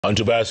On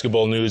to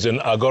basketball news. In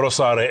Agoro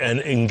Sare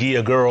and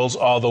Ngiya Girls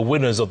are the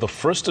winners of the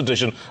first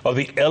edition of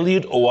the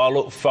Eliud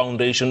Owalo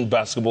Foundation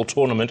Basketball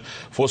Tournament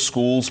for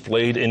schools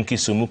played in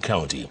Kisumu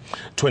County.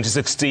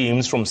 26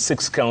 teams from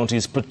 6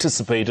 counties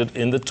participated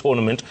in the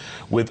tournament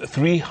with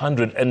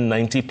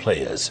 390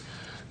 players.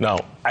 Now,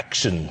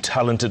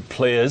 talented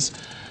players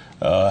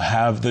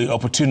have the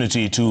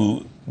opportunity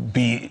to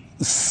be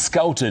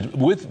scouted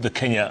with the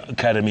Kenya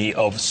Academy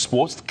of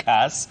Sports,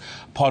 CAS,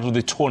 part of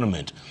the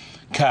tournament.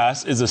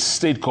 CAS is a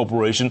state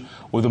corporation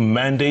with a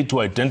mandate to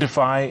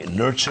identify,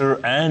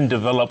 nurture and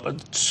develop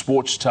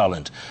sports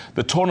talent.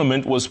 The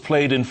tournament was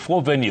played in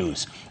 4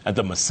 venues at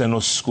the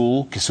Maseno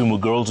School, Kisumu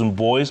Girls and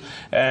Boys,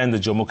 and the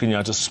Jomo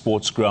Kenyatta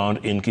Sports Ground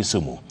in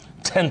Kisumu.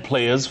 10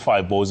 players,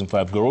 5 boys and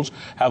 5 girls,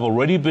 have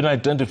already been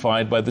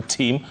identified by the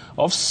team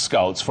of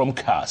scouts from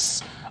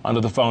CAS.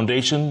 Under the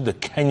foundation, the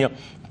Kenya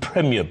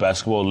Premier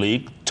Basketball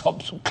League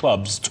Top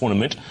Clubs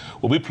Tournament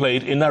will be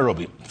played in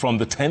Nairobi from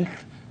the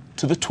 10th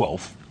to the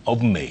 12th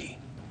of May.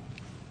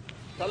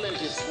 Talent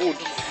is good,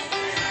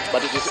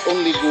 but it is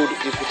only good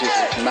if it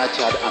is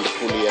nurtured and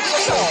fully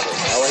expressed.